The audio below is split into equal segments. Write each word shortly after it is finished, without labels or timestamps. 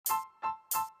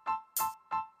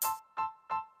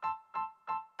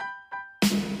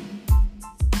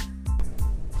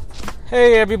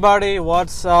Hey everybody,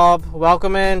 what's up?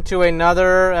 Welcome into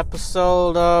another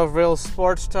episode of Real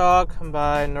Sports Talk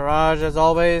by Niraj. As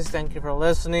always, thank you for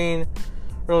listening.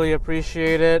 Really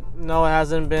appreciate it. No, it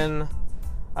hasn't been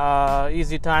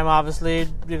easy time, obviously,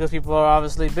 because people are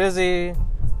obviously busy,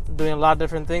 doing a lot of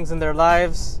different things in their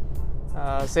lives.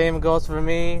 Same goes for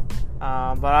me.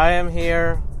 But I am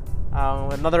here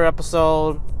with another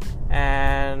episode,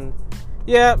 and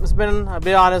yeah, I'll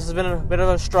be honest, it's been a bit of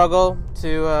a struggle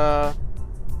to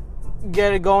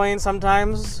get it going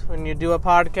sometimes when you do a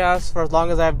podcast for as long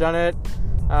as I've done it,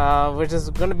 which is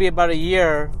going to be about a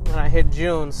year when I hit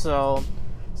June. So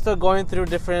still going through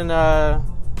different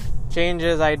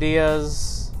changes,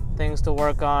 ideas, things to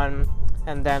work on,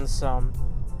 and then some.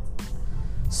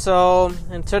 So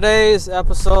in today's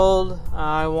episode,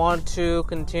 I want to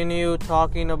continue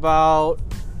talking about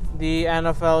the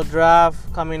NFL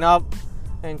draft coming up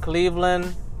in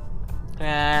Cleveland.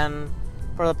 And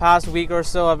for the past week or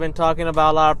so, I've been talking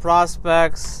about a lot of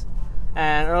prospects.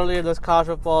 And earlier this college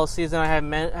football season, I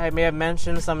may have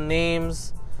mentioned some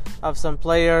names of some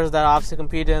players that obviously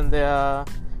competed in the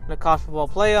college football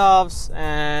playoffs,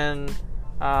 and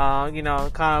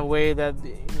kind of way that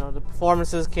the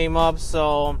performances came up.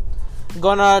 So I'm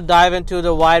gonna dive into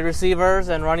the wide receivers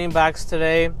and running backs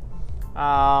today,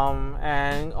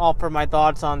 and offer my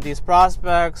thoughts on these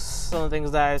prospects, some of the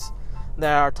things that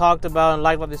are talked about and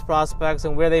liked about these prospects,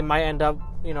 and where they might end up,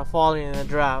 falling in the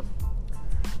draft.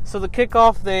 So to kick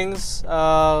off things,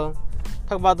 talk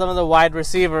about some of the wide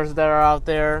receivers that are out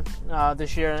there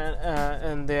this year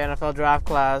in the NFL draft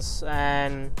class.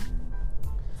 And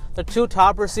the two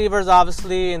top receivers,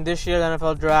 obviously, in this year's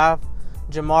NFL draft,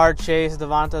 Ja'Marr Chase,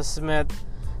 Devonta Smith.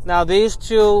 Now, these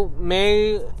two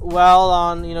may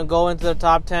go into the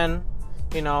top 10.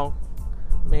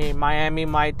 Maybe Miami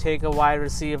might take a wide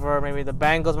receiver. Maybe the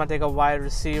Bengals might take a wide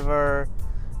receiver.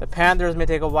 The Panthers may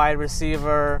take a wide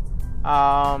receiver.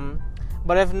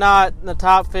 But if not, in the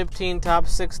top 15, top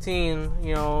 16,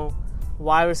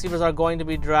 wide receivers are going to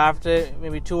be drafted.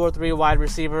 Maybe 2 or 3 wide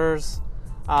receivers.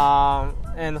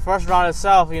 And the first round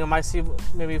itself, might see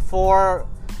maybe 4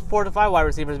 to 5 wide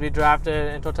receivers be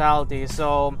drafted in totality.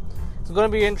 So it's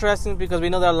going to be interesting because we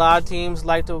know that a lot of teams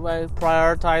like to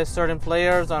prioritize certain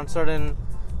players on certain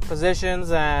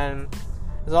positions, and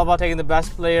it's all about taking the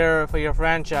best player for your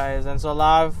franchise. And so a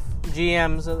lot of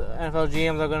GMs, NFL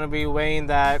GMs, are going to be weighing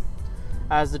that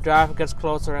as the draft gets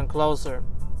closer and closer.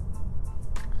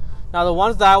 Now, the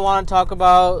ones that I want to talk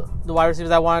about, the wide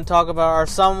receivers I want to talk about, are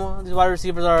some of these wide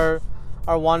receivers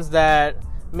are ones that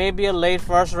may be a late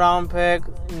first round pick,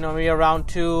 maybe a round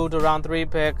 2 to round 3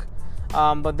 pick,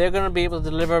 but they're going to be able to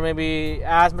deliver maybe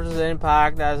as much of an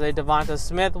impact as a Devonta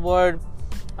Smith would,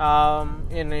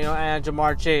 and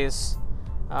Ja'Marr Chase.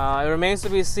 It remains to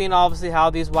be seen, obviously, how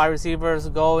these wide receivers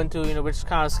go into, which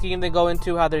kind of scheme they go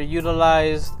into, how they're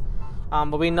utilized.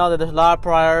 But we know that there's a lot of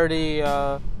priority,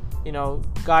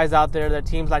 guys out there that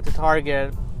teams like to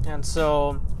target. And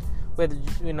so, with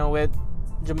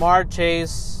Ja'Marr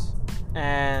Chase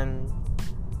and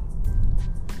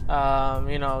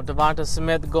Devonta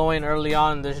Smith going early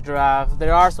on in this draft,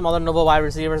 there are some other notable wide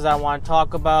receivers that I want to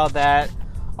talk about that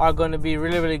are going to be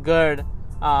really, really good,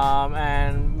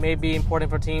 and may be important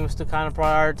for teams to kind of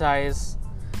prioritize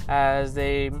as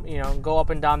they go up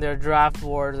and down their draft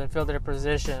boards and fill their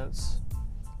positions.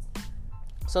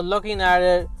 So looking at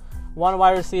it, one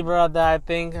wide receiver that I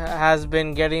think has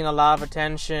been getting a lot of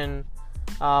attention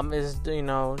is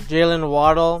Jaylen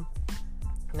Waddle.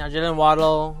 Now, Jaylen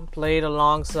Waddle played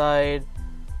alongside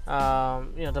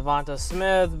Devonta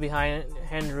Smith, behind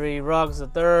Henry Ruggs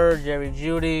III, Jerry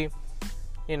Jeudy.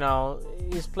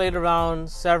 He's played around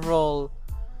several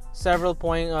wide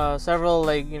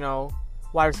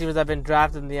receivers that have been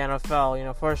drafted in the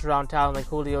NFL. First round talent like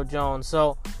Julio Jones.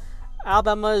 So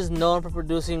Alabama is known for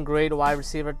producing great wide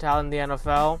receiver talent in the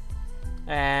NFL,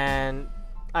 and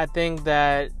I think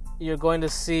that you're going to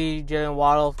see Jaylen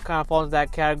Waddle kind of fall into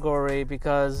that category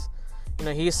because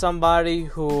he's somebody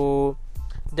who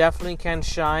definitely can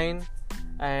shine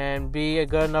and be a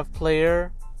good enough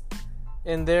player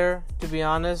in there, to be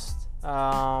honest.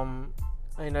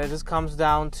 It just comes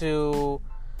down to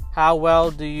how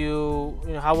well do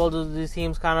these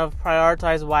teams kind of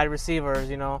prioritize wide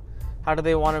receivers. How do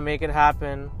they want to make it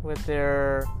happen with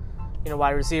their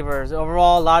wide receivers?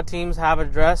 Overall, a lot of teams have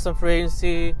addressed some free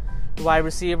agency wide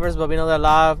receivers, but we know that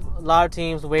a lot of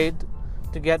teams wait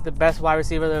to get the best wide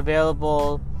receiver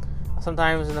available,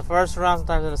 sometimes in the first round,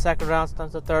 sometimes in the second round,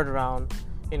 sometimes the third round.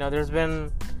 There's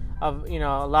been a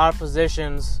lot of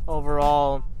positions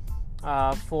overall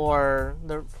for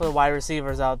the wide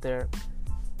receivers out there.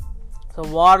 So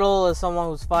Waddle is someone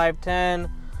who's 5'10",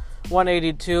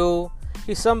 182.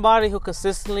 He's somebody who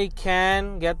consistently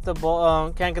can get the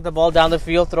ball down the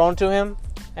field thrown to him,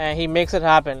 and he makes it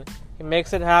happen.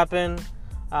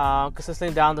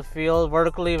 Consistently down the field.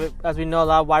 Vertically, as we know, a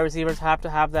lot of wide receivers have to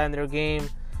have that in their game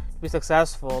to be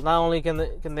successful. Not only can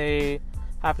they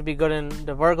have to be good in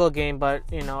the vertical game, but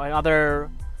in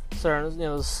other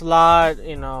certain slot,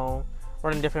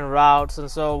 running different routes.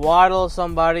 And so Waddle is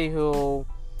somebody who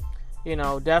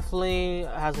definitely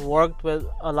has worked with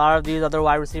a lot of these other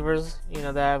wide receivers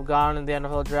that have gone in the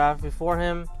NFL draft before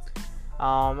him,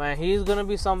 and he's going to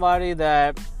be somebody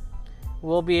that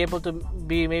will be able to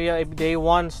be maybe a day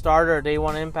one starter, day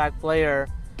one impact player.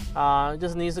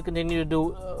 Just needs to continue to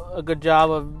do a good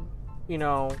job of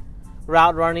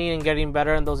route running and getting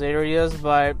better in those areas.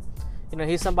 But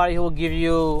he's somebody who will give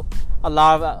you a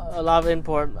lot of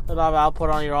input, a lot of output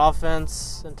on your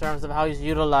offense in terms of how he's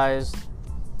utilized.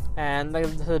 And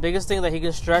the biggest thing that he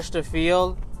can stretch the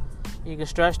field. He can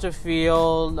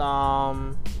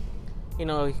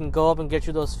go up and get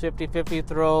you those 50-50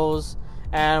 throws.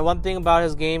 And one thing about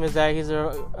his game is that he's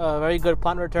a very good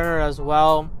punt returner as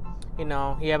well. He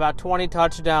had about 20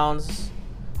 touchdowns,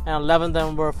 and 11 of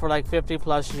them were for like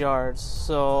 50-plus yards.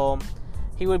 So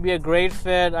he would be a great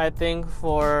fit, I think,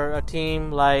 for a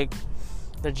team like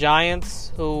the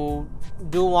Giants, who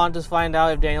do want to find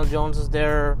out if Daniel Jones is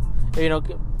there,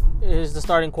 is the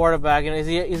starting quarterback. Is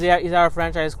he our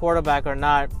franchise quarterback or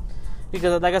not?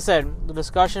 Because, like I said, the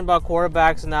discussion about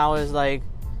quarterbacks now is like,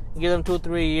 give them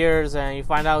 2-3 years and you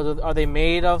find out, are they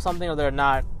made of something or they're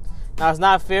not. Now, it's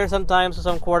not fair sometimes to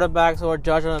some quarterbacks who are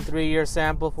judged on a 3-year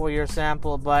sample, 4-year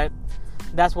sample, but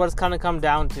that's what it's kind of come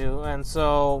down to. And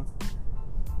so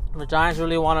the Giants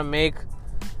really want to make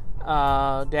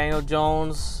Daniel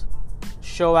Jones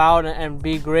show out and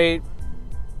be great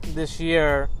this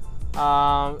year.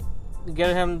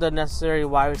 Get him the necessary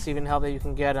wide receiving help that you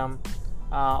can get him.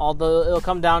 Although it'll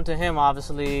come down to him,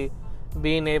 obviously,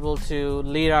 being able to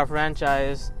lead our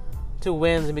franchise to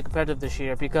wins and be competitive this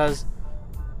year. Because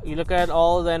you look at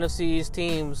all the NFC East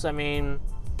teams, I mean,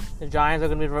 the Giants are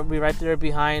going to be right there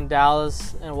behind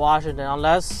Dallas and Washington,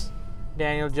 unless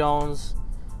Daniel Jones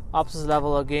ups his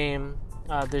level of game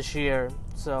this year.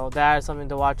 So that is something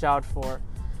to watch out for.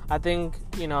 I think,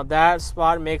 that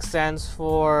spot makes sense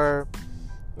for,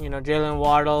 Jalen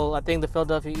Waddle. I think the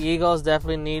Philadelphia Eagles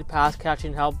definitely need pass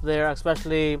catching help there,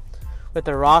 especially with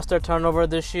the roster turnover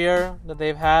this year that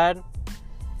they've had.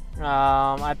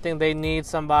 I think they need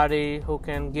somebody who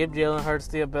can give Jalen Hurts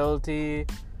the ability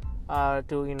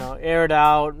to, air it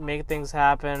out, make things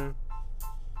happen.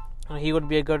 And he would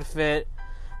be a good fit.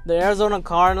 The Arizona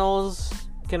Cardinals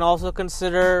can also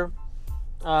consider,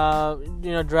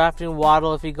 drafting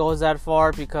Waddle if he goes that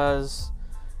far, because,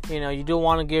 you do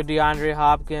want to give DeAndre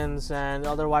Hopkins and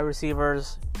other wide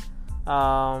receivers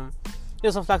some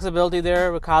flexibility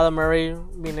there with Kyler Murray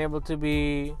being able to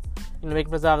be, making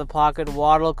plays out of the pocket.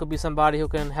 Waddle could be somebody who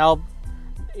can help,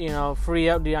 free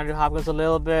up DeAndre Hopkins a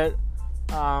little bit,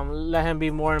 let him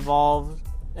be more involved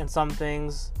in some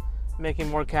things, making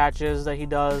more catches that he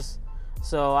does.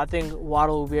 So I think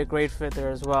Waddle will be a great fit there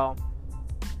as well.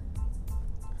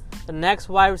 The next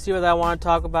wide receiver that I want to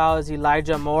talk about is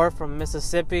Elijah Moore from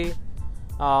Mississippi,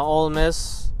 Ole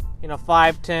Miss.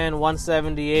 5'10",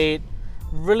 178.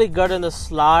 Really good in the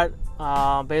slot,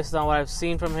 based on what I've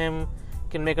seen from him.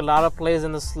 Can make a lot of plays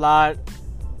in the slot,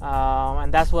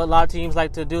 and that's what a lot of teams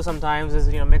like to do sometimes, is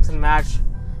mix and match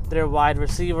their wide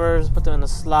receivers, put them in the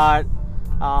slot.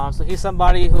 So he's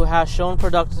somebody who has shown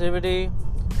productivity.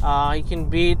 He can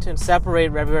beat and separate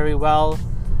very, very well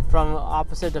from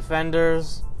opposite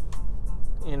defenders.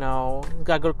 He's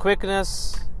got good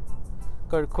quickness,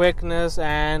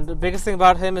 and the biggest thing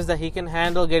about him is that he can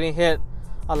handle getting hit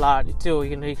a lot too.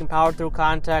 He can power through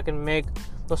contact and make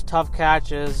those tough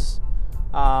catches,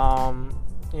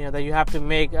 that you have to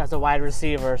make as a wide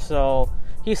receiver. So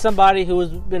he's somebody who's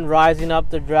been rising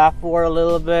up the draft board a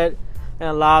little bit in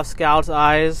a lot of scouts'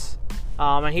 eyes,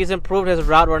 and he's improved his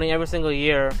route running every single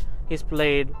year he's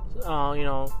played,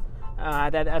 at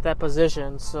that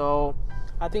position. So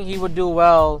I think he would do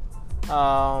well.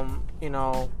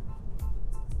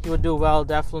 He would do well,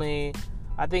 definitely.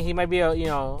 I think he might be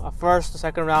a first or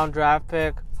second round draft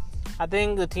pick. I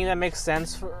think the team that makes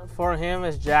sense for him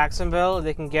is Jacksonville. If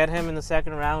they can get him in the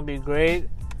second round, would be great.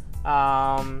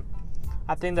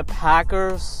 I think the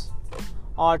Packers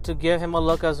ought to give him a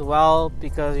look as well,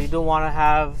 because you do want to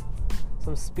have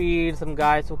some speed, some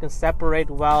guys who can separate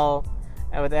well.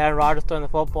 And with Aaron Rodgers throwing the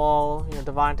football,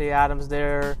 Devontae Adams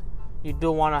there, you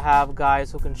do want to have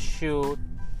guys who can shoot,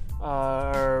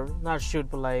 or not shoot,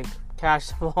 but like catch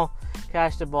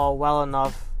the ball well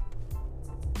enough.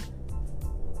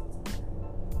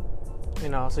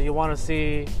 So you want to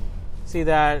see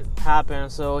that happen.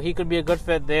 So he could be a good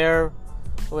fit there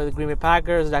with the Green Bay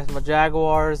Packers, Jacksonville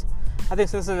Jaguars. I think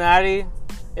Cincinnati,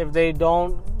 if they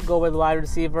don't go with wide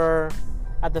receiver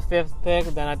at the 5th pick,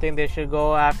 then I think they should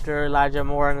go after Elijah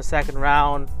Moore in the 2nd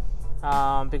round,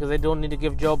 because they don't need to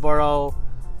give Joe Burrow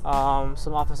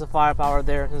some offensive firepower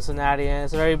there in Cincinnati. And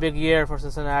it's a very big year for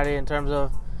Cincinnati in terms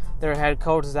of their head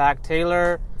coach, Zach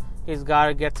Taylor. He's got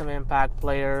to get some impact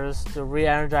players to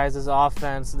re-energize his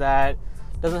offense that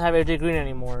doesn't have AJ Green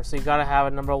anymore. So you got to have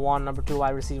a number 1, number 2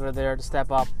 wide receiver there to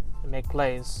step up and make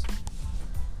plays.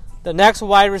 The next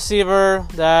wide receiver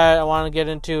that I want to get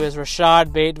into is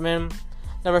Rashad Bateman.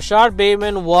 Now, Rashad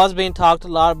Bateman was being talked a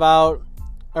lot about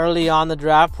early on the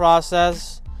draft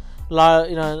process, a lot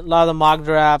of the mock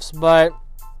drafts, but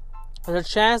there's a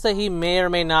chance that he may or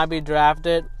may not be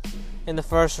drafted in the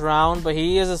 1st round. But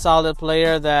he is a solid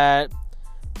player that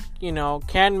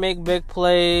can make big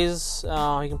plays. He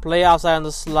can play outside on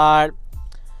the slot,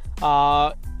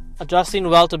 adjusting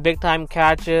well to big time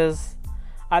catches.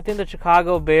 I think the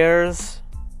Chicago Bears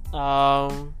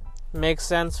makes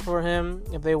sense for him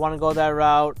if they want to go that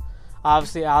route.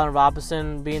 Obviously, Allen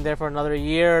Robinson being there for another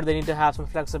year, they need to have some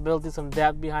flexibility, some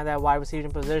depth behind that wide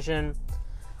receiving position.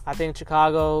 I think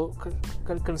Chicago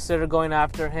could consider going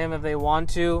after him if they want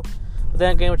to. But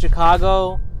then again, with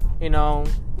Chicago, we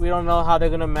don't know how they're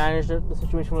going to manage the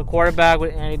situation with quarterback,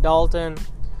 with Andy Dalton.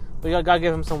 We got to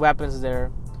give him some weapons there.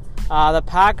 The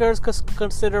Packers could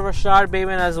consider Rashad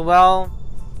Bateman as well.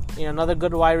 Another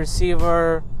good wide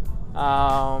receiver.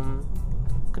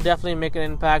 Could definitely make an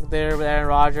impact there with Aaron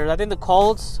Rodgers. I think the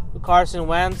Colts with Carson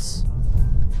Wentz.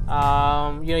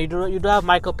 You do have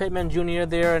Michael Pittman Jr.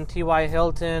 there and T.Y.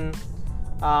 Hilton.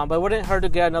 But it wouldn't hurt to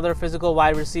get another physical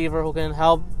wide receiver who can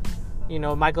help,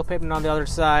 Michael Pittman on the other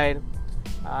side.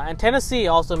 And Tennessee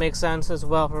also makes sense as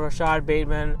well for Rashad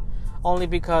Bateman, only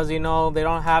because, they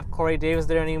don't have Corey Davis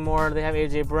there anymore. They have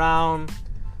A.J. Brown,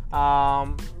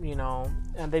 and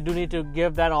they do need to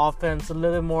give that offense a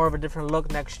little bit more of a different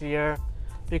look next year,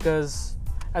 because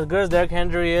as good as Derrick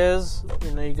Henry is,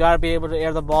 you got to be able to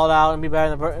air the ball out and be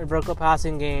better in the vertical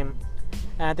passing game.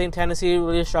 And I think Tennessee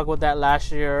really struggled with that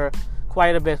last year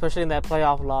quite a bit, especially in that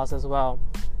playoff loss as well.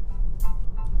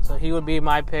 So he would be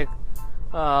my pick.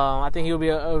 I think he would be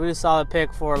a really solid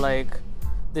pick for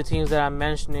the teams that I'm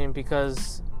mentioning,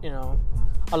 because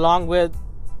along with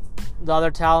the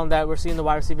other talent that we're seeing the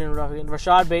wide receiving,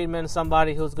 Rashad Bateman is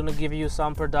somebody who's going to give you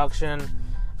some production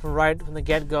from the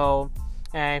get-go.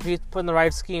 And if he's put in the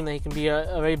right scheme, then he can be a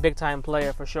very big-time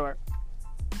player for sure.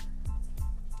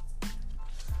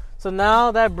 So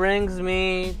now that brings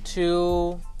me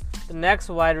to the next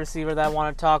wide receiver that I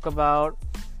want to talk about,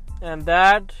 and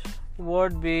that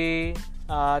would be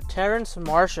Terrace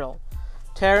Marshall.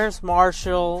 Terrace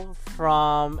Marshall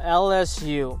from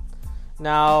LSU.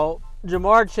 Now,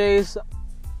 Ja'Marr Chase,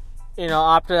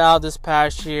 opted out this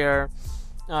past year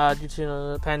due to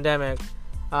the pandemic.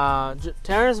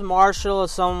 Terrace Marshall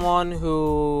is someone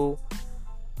who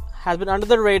has been under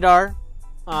the radar.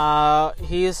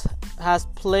 He has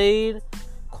played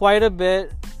quite a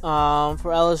bit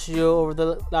for LSU over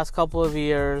the last couple of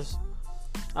years.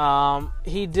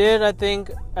 He did, I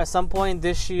think, at some point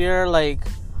this year,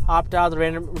 opt out the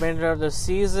remainder of the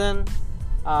season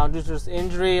due to his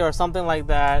injury or something like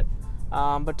that.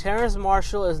 But Terrace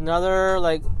Marshall is another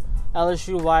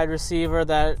LSU wide receiver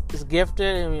that is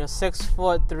gifted.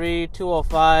 6'3",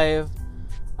 205.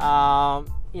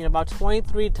 About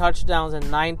 23 touchdowns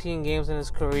in 19 games in his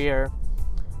career.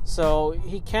 So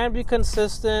he can be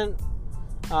consistent,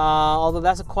 although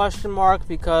that's a question mark,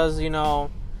 because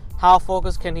how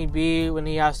focused can he be when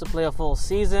he has to play a full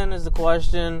season is the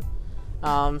question.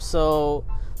 So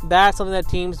that's something that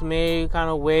teams may kind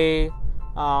of weigh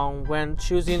when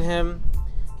choosing him.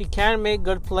 He can make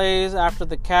good plays after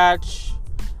the catch,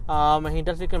 and he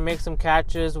definitely can make some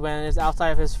catches when it's outside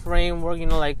of his framework.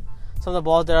 Some of the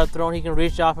balls that are thrown, he can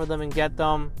reach out for them and get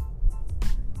them.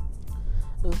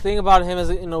 The thing about him is,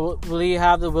 will he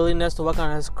have the willingness to work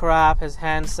on his craft, his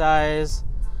hand size?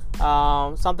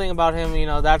 Something about him,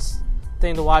 that's the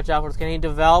thing to watch out for. Can he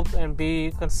develop and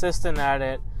be consistent at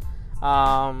it?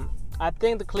 I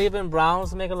think the Cleveland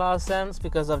Browns make a lot of sense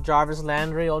because of Jarvis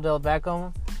Landry, Odell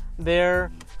Beckham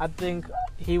there. I think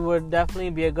he would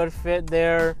definitely be a good fit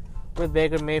there with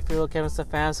Baker Mayfield, Kevin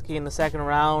Stefanski in the 2nd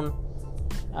round.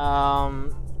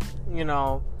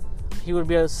 He would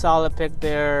be a solid pick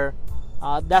there.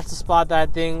 That's the spot that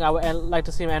I think I would like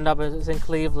to see him end up is in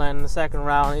Cleveland in the 2nd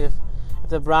round. If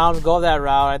the Browns go that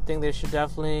route, I think they should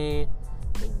definitely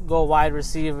go wide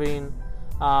receiving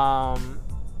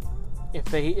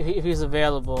if he's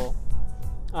available.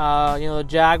 The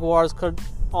Jaguars could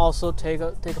also take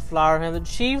a flyer on him. The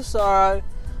Chiefs are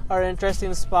an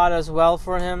interesting spot as well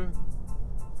for him.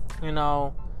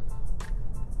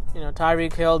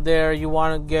 Tyreek Hill there. You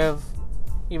want to give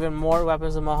even more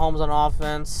weapons to Mahomes on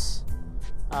offense.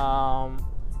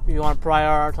 If you want to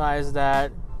prioritize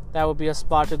that would be a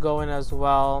spot to go in as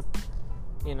well.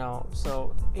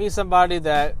 So he's somebody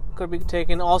that could be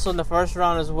taken also in the first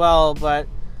round as well, but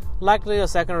likely a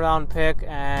second round pick.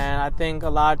 And I think a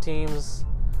lot of teams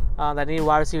that need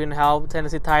wide receiving help,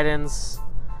 Tennessee Titans,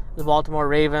 the Baltimore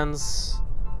Ravens,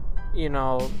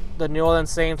 the New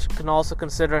Orleans Saints can also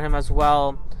consider him as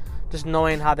well, just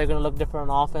knowing how they're going to look different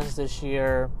on offense this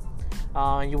year.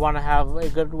 You want to have a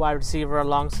good wide receiver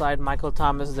alongside Michael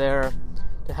Thomas there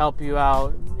to help you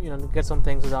out, to get some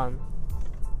things done.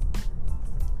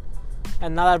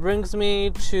 And now that brings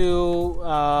me to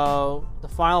the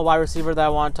final wide receiver that I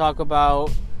want to talk about.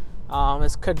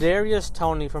 Is Kadarius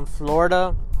Toney from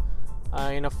Florida.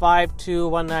 5'2",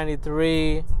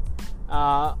 193.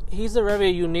 He's a very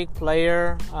unique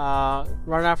player.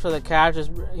 Run after the catch,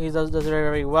 he does very,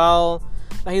 very well.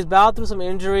 Now, he's battled through some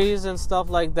injuries and stuff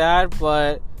like that,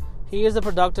 but he is a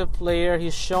productive player.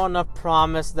 He's shown enough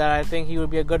promise that I think he would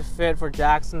be a good fit for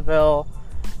Jacksonville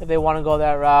if they want to go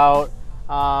that route.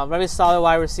 Very solid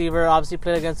wide receiver. Obviously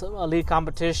played against elite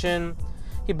competition.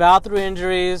 He battled through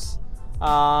injuries,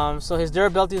 so his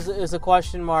durability is a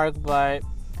question mark. But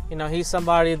he's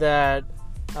somebody that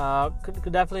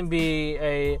could definitely be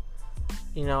a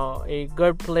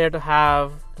good player to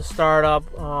have to start up.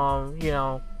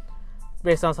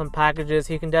 Based on some packages,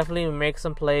 he can definitely make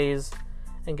some plays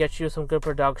and get you some good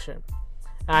production.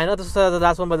 And I know this is the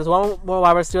last one, but there's one more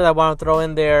wide receiver that I want to throw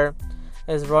in there.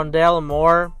 Is Rondale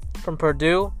Moore from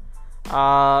Purdue.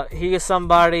 He is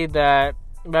somebody that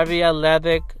very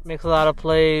athletic, makes a lot of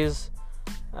plays,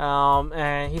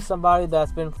 and he's somebody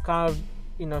that's been kind of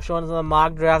showing in the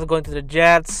mock draft, going to the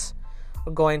Jets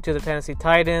or going to the Tennessee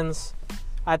Titans.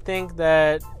 I think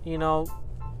that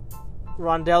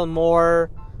Rondale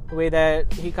Moore, the way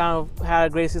that he kind of had a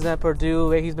great season at Purdue, the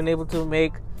way he's been able to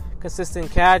make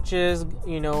consistent catches,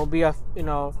 be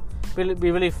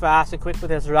really fast and quick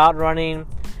with his route running.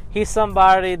 He's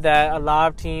somebody that a lot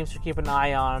of teams should keep an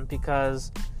eye on,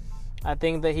 because I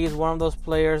think that he's one of those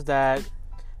players that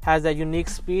has that unique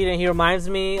speed, and he reminds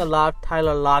me a lot of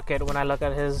Tyler Lockett when I look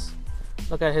at his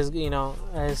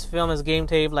his film, his game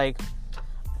tape, like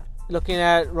looking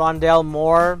at Rondale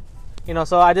Moore.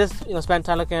 So I just spent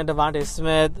time looking at Devontae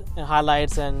Smith and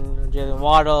highlights, and Jalen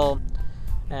Waddle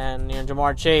and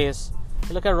Jamar Chase.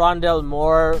 You look at Rondale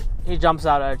Moore, he jumps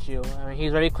out at you. I mean,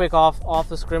 he's very quick off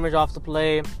the scrimmage, off the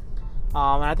play, and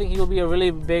I think he will be a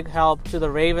really big help to the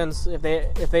Ravens if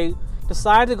they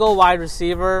decide to go wide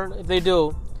receiver. If they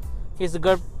do, he's a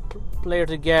good player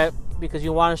to get, because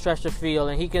you want to stretch the field,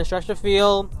 and he can stretch the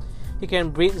field. He can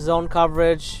beat zone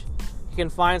coverage. He can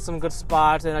find some good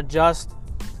spots and adjust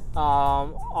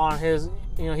on his.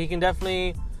 He can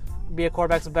definitely be a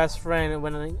quarterback's best friend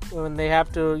when they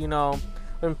have to.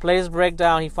 When plays break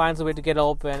down, he finds a way to get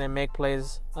open and make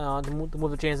plays to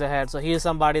move the chains ahead. So he is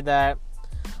somebody that,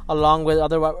 along with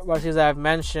other wide receivers that I've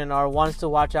mentioned, are ones to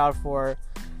watch out for.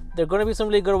 There are going to be some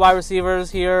really good wide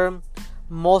receivers here.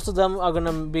 Most of them are going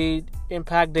to be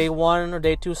impact day 1 or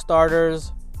day 2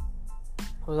 starters.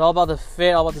 It's all about the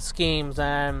fit, all about the schemes,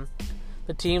 and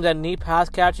the teams that need pass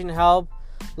catching help,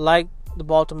 like the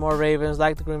Baltimore Ravens,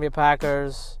 like the Green Bay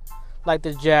Packers, like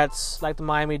the Jets, like the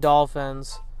Miami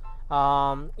Dolphins,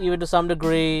 even to some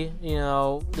degree,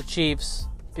 the Chiefs,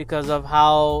 because of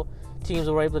how teams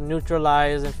were able to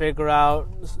neutralize and figure out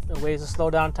ways to slow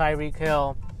down Tyreek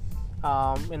Hill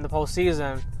in the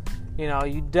postseason.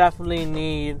 You definitely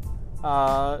need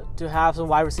to have some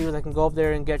wide receivers that can go up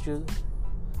there and get you,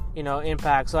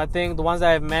 impact. So I think the ones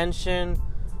that I've mentioned,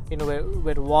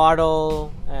 with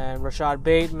Waddle and Rashad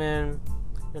Bateman,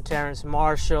 Terrence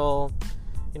Marshall,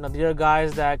 these are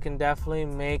guys that can definitely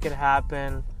make it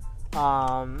happen.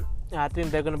 And I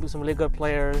think they're going to be some really good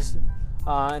players,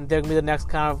 and they're going to be the next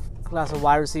kind of class of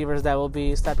wide receivers that will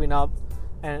be stepping up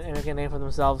and making a name for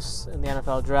themselves in the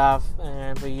NFL draft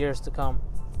and for years to come.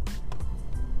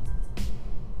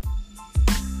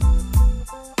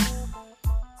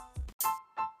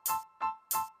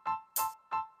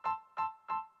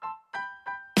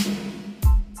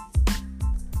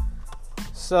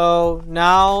 So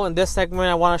now in this segment,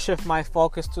 I want to shift my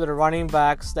focus to the running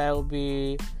backs that will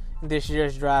be in this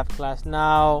year's draft class.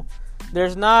 Now,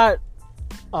 there's not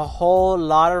a whole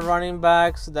lot of running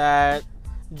backs that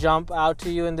jump out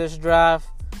to you in this draft.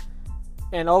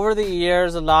 And over the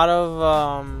years, a lot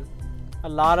of a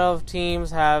lot of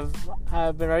teams have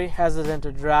been very hesitant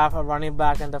to draft a running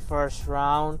back in the first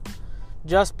round,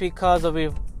 just because of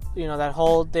that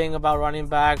whole thing about running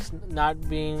backs not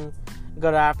being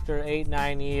good after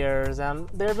 8-9 years. And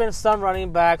there have been some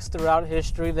running backs throughout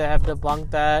history that have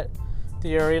debunked that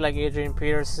theory, like Adrian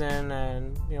Peterson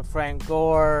and Frank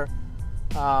Gore,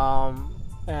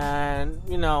 and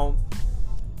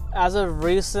as of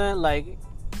recent,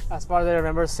 as far as I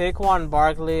remember, Saquon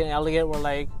Barkley and Elliott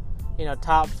were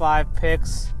top 5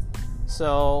 picks.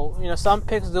 So some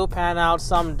picks do pan out,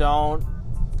 some don't.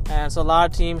 And so a lot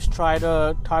of teams try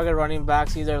to target running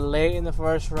backs either late in the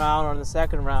first round or in the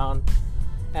second round.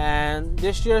 And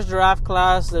this year's draft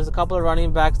class, there's a couple of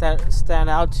running backs that stand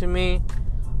out to me,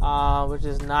 which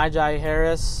is Najee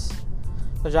Harris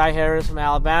from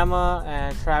Alabama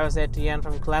and Travis Etienne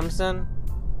from Clemson.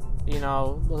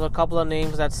 Those are a couple of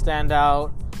names that stand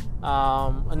out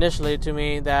initially to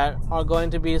me that are going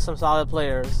to be some solid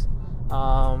players,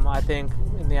 I think,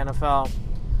 in the NFL.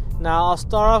 Now, I'll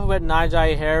start off with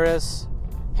Najee Harris.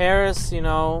 Harris,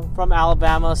 from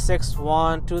Alabama,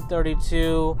 6'1",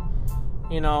 232.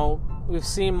 We've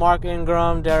seen Mark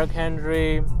Ingram, Derrick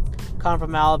Henry come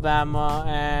from Alabama,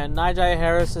 and Najee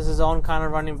Harris is his own kind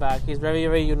of running back. He's very,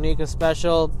 very unique and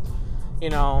special.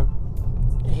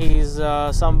 He's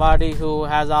somebody who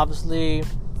has obviously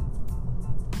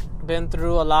been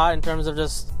through a lot in terms of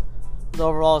just the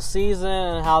overall season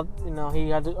and how he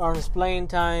had to earn his playing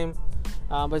time.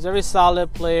 But he's a very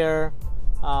solid player.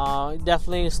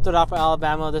 Definitely stood out for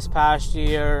Alabama this past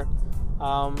year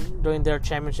during their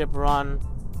championship run.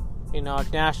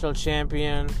 National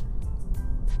champion.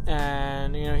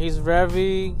 And he's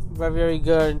very, very, very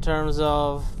good in terms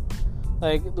of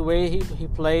the way he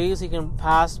plays. He can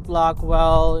pass block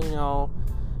well.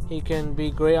 He can be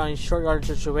great on short yardage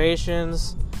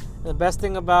situations. And the best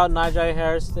thing about Najee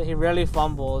Harris is that he rarely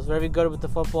fumbles. Very good with the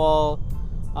football.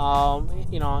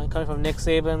 Coming from Nick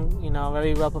Saban,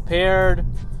 very well prepared.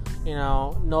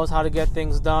 Knows how to get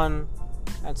things done.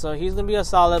 And so he's going to be a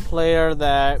solid player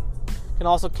that can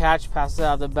also catch passes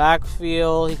out of the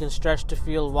backfield. He can stretch the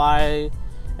field wide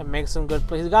and make some good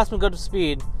plays. He's got some good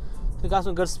speed.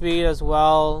 As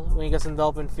well when he gets in the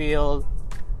open field.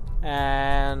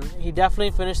 And he definitely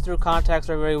finished through contacts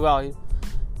very, very well. He's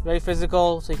very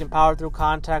physical, so he can power through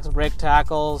contacts, break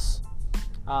tackles.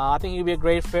 I think he'd be a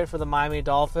great fit for the Miami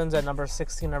Dolphins at number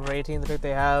 16, number 18, the pick they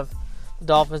have. The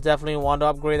Dolphins definitely want to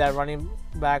upgrade that running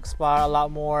back spot a lot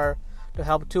more to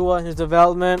help Tua in his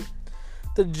development.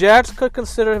 The Jets could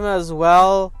consider him as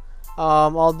well,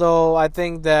 although I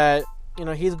think that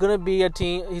he's going to be a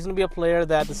player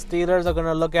that the Steelers are going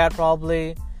to look at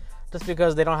probably, just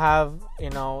because they don't have, they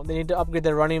need to upgrade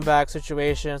their running back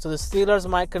situation. So the Steelers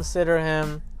might consider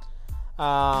him.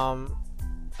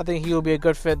 I think he will be a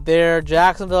good fit there.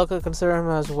 Jacksonville could consider him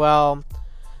as well.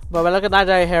 But when I look at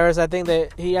Najee Harris, I think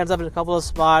that he ends up in a couple of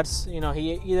spots. He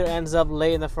either ends up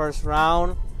late in the first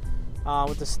round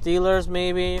with the Steelers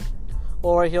maybe,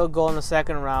 or he'll go in the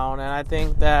second round. And I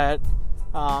think that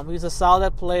he's a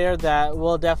solid player that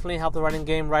will definitely help the running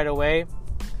game right away.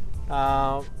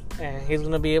 And he's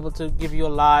going to be able to give you a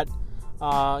lot,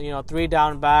 3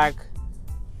 down back.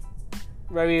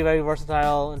 Very, very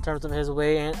versatile in terms of his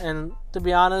way. And to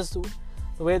be honest,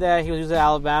 the way that he was used at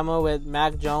Alabama with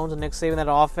Mac Jones and Nick Saban, that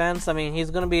offense,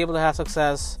 he's going to be able to have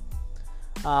success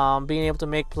being able to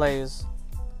make plays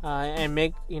and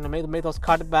make those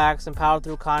cutbacks and power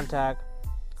through contact.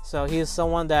 So he's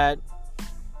someone that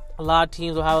a lot of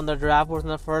teams will have on their draft boards in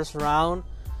the first round.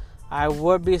 I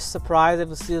would be surprised if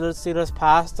the Steelers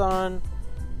passed on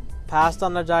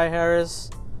Najee Harris.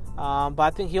 But I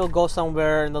think he'll go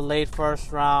somewhere in the late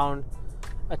first round.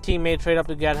 A team may trade up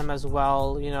to get him as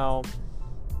well, And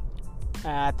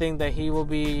I think that he will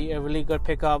be a really good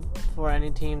pickup for any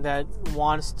team that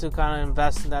wants to kind of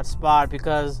invest in that spot,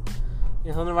 because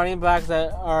some of the running backs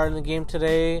that are in the game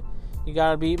today, you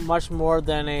got to be much more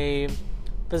than a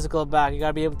physical back. You got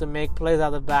to be able to make plays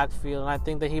out of the backfield. And I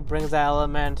think that he brings that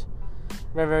element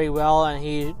very, very well, and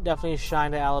he definitely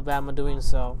shined at Alabama doing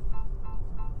so.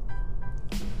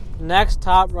 Next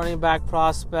top running back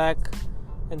prospect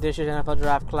in this year's NFL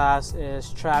draft class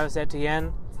is Travis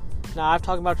Etienne. Now, I've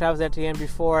talked about Travis Etienne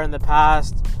before in the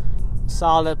past.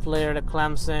 Solid player at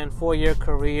Clemson, 4-year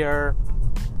career.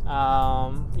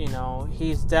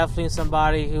 He's definitely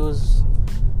somebody who's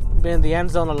been in the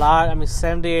end zone a lot.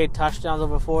 78 touchdowns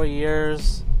over 4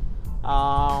 years.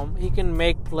 He can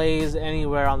make plays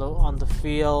anywhere on the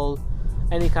field.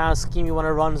 Any kind of scheme you want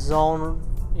to run, zone,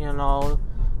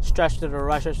 stretch to the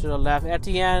right, stretch to the left.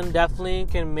 Etienne definitely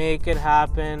can make it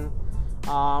happen.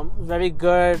 Very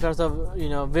good in terms of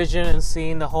vision and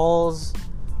seeing the holes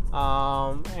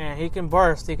and he can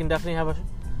burst. He can definitely have a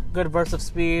good burst of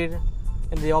speed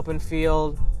in the open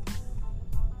field.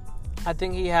 I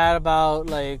think he had about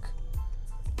 10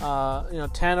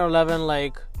 or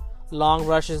 11 long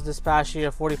rushes this past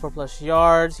year, 44 plus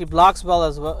yards. He blocks well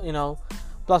as well,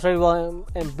 blocks very well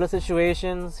in blitz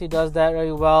situations. He does that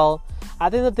very well. I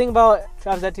think the thing about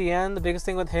Travis Etienne, the biggest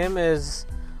thing with him is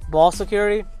ball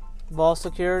security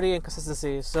and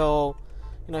consistency. So,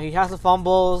 he has the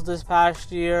fumbles this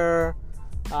past year.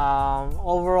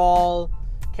 Overall,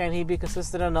 can he be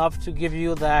consistent enough to give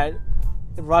you that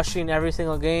rushing every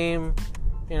single game?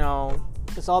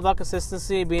 It's all about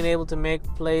consistency, being able to make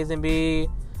plays and be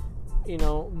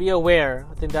aware.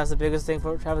 I think that's the biggest thing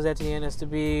for Travis Etienne, is to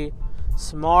be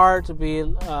smart, to be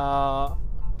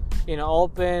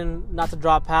open, not to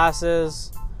drop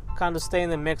passes, kind of stay in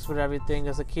the mix with everything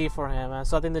is the key for him. And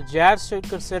so I think the Jets should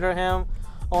consider him,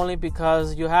 only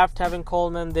because you have Tevin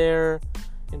Coleman there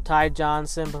and Ty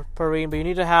Johnson, Perrine, but you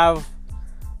need to have,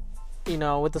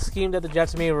 with the scheme that the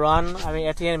Jets may run,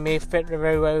 Etienne may fit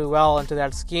very, very well into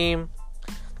that scheme.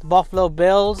 The Buffalo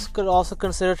Bills could also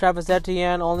consider Travis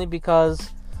Etienne, only because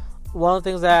one of the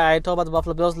things that I told about the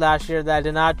Buffalo Bills last year that I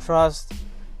did not trust,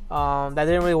 that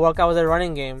didn't really work out, was their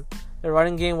running game. Their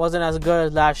running game wasn't as good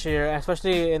as last year,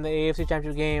 especially in the AFC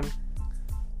Championship game.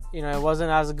 It wasn't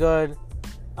as good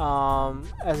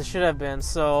as it should have been.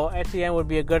 So Etienne would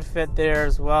be a good fit there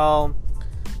as well.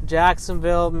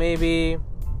 Jacksonville, maybe,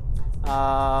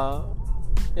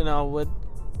 with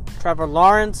Trevor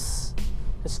Lawrence,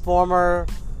 his former,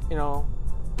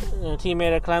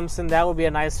 teammate at Clemson, that would be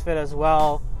a nice fit as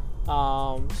well.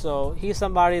 So he's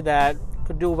somebody that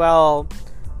could do well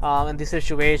in these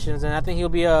situations, and I think he'll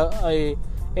be a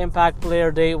impact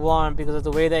player day one because of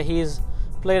the way that he's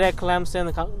played at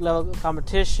Clemson, the level of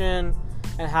competition,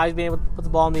 and how he's been able to put the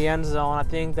ball in the end zone. I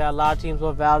think that a lot of teams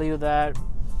will value that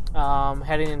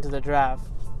heading into the draft.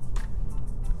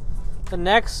 The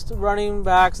next running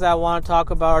backs that I want to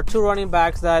talk about are two running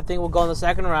backs that I think will go in the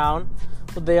second round,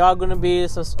 but they are going to be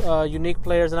some unique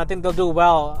players, and I think they'll do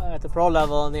well at the pro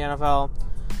level in the NFL.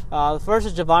 The first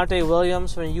is Javonte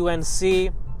Williams from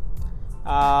UNC.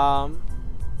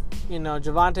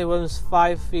 Javonte Williams,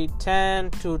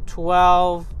 5'10",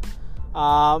 212.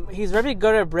 He's very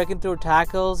good at breaking through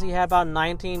tackles. He had about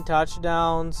 19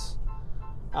 touchdowns,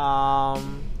 over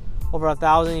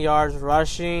 1,000 yards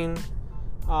rushing.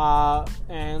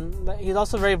 And he's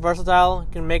also very versatile.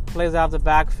 He can make plays out of the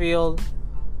backfield.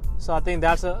 So I think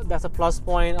that's a plus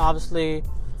point, obviously.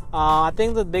 I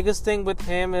think the biggest thing with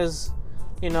him is,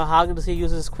 how does he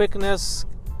use his quickness?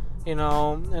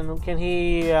 And can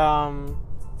he,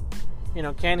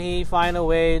 can he find a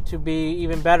way to be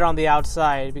even better on the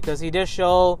outside? Because he did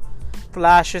show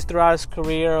flashes throughout his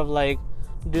career of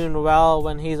doing well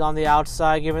when he's on the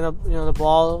outside, giving the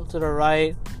ball to the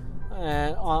right.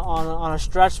 And on a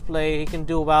stretch play, he can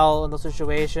do well in those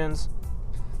situations.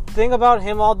 The thing about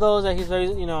him, although, is that he's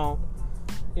very,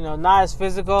 not as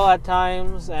physical at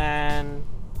times, and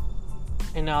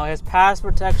his pass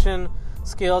protection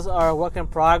skills are a work in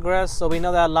progress. So we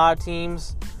know that a lot of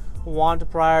teams want to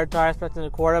prioritize protecting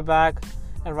the quarterback,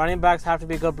 and running backs have to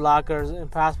be good blockers in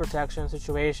pass protection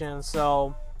situations.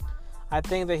 So I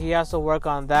think that he has to work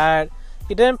on that.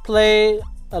 He didn't play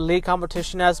elite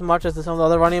competition as much as some of the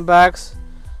other running backs,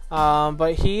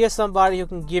 but he is somebody who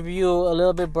can give you a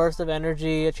little bit burst of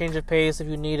energy, a change of pace if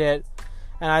you need it.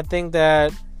 And I think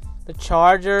that the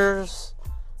Chargers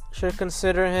should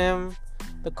consider him.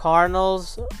 The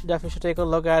Cardinals definitely should take a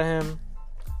look at him.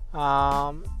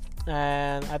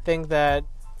 And I think that,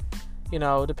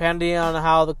 depending on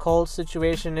how the Colts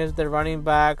situation is, their running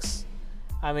backs,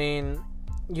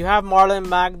 you have Marlon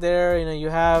Mack there, you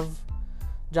have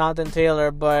Jonathan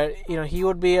Taylor, but he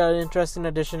would be an interesting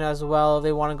addition as well if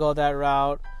they want to go that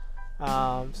route.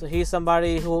 So he's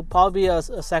somebody who will probably be a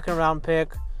second round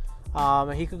pick.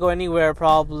 He could go anywhere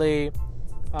probably.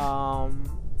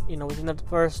 Within the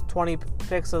first 20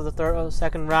 picks of the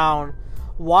second round.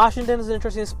 Washington is an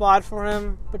interesting spot for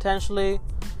him potentially,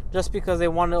 just because they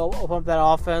want to open up that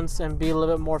offense and be a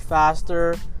little bit more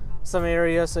faster in some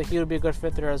areas. So he would be a good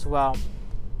fit there as well.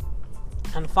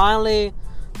 And finally,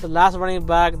 the last running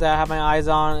back that I have my eyes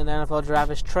on in the NFL draft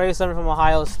is Trey Sermon from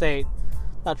Ohio State.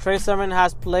 Now, Trey Sermon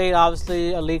has played,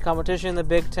 obviously, elite competition in the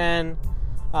Big Ten.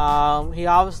 He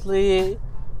obviously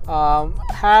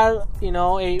had,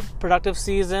 a productive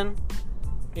season.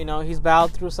 He's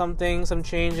battled through some things, some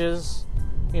changes,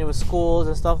 with schools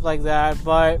and stuff like that.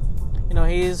 But,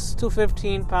 he's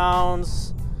 215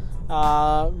 pounds,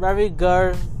 very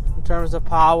good in terms of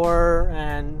power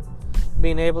and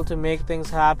being able to make things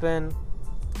happen.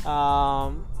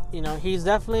 he's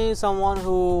definitely someone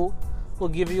who will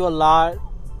give you a lot.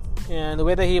 And the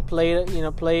way that he played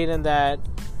in that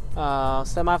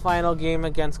semifinal game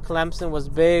against Clemson was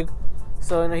big.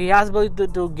 So he has the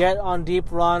ability to get on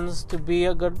deep runs, to be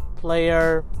a good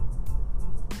player.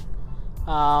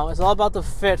 It's all about the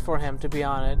fit for him, to be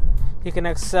honest. He can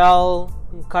excel,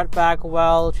 cut back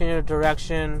well, change the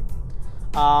direction.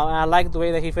 And I like the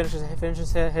way that he finishes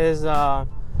his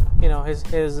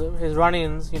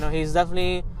run-ins. He's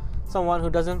definitely someone who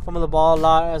doesn't fumble the ball a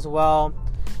lot as well.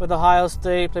 With Ohio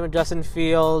State, playing with Justin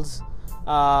Fields,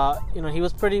 he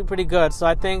was pretty good. So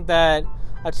I think that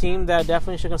a team that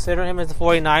definitely should consider him is the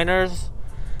 49ers.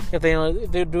 If they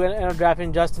do end up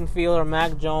drafting Justin Fields or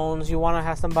Mac Jones, you want to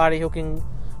have somebody who can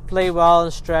play well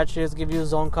in stretches, give you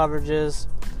zone coverages.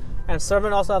 And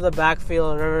Sermon also has the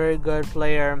backfield, a very good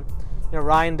player.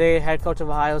 Ryan Day, head coach of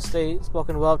Ohio State,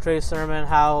 spoken well of Trey Sermon,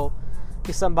 how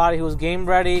he's somebody who's game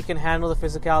ready, can handle the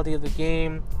physicality of the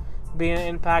game, be an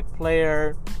impact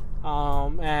player,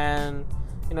 and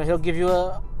he'll give you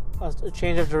a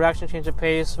change of direction, change of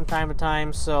pace from time to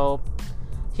time. So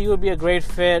he would be a great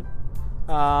fit,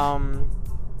 with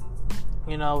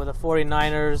the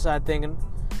 49ers. I think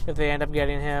if they end up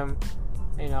getting him,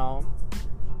 the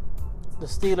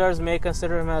Steelers may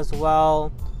consider him as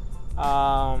well.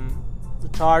 The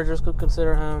Chargers could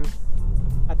consider him.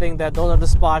 I think that those are the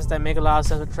spots that make a lot of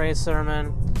sense with Trey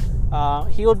Sermon.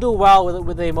 He'll do well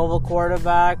with a mobile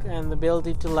quarterback and the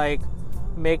ability to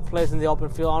make plays in the open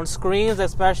field on screens,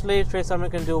 especially. Trey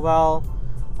Sermon can do well,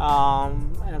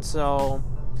 and so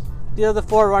these are the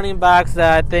 4 running backs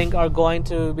that I think are going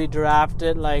to be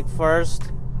drafted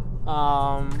first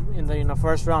in the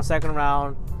first round, second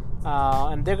round,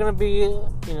 and they're going to be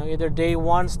either day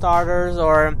 1 starters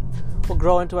or will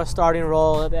grow into a starting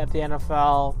role at the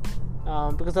NFL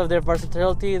because of their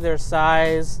versatility, their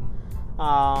size.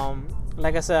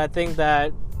 Like I said, I think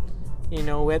that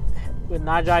with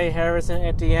Najee Harris and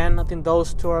Etienne, I think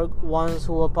those 2 are ones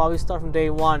who will probably start from day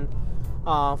 1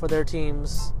 for their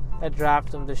teams that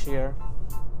draft them this year.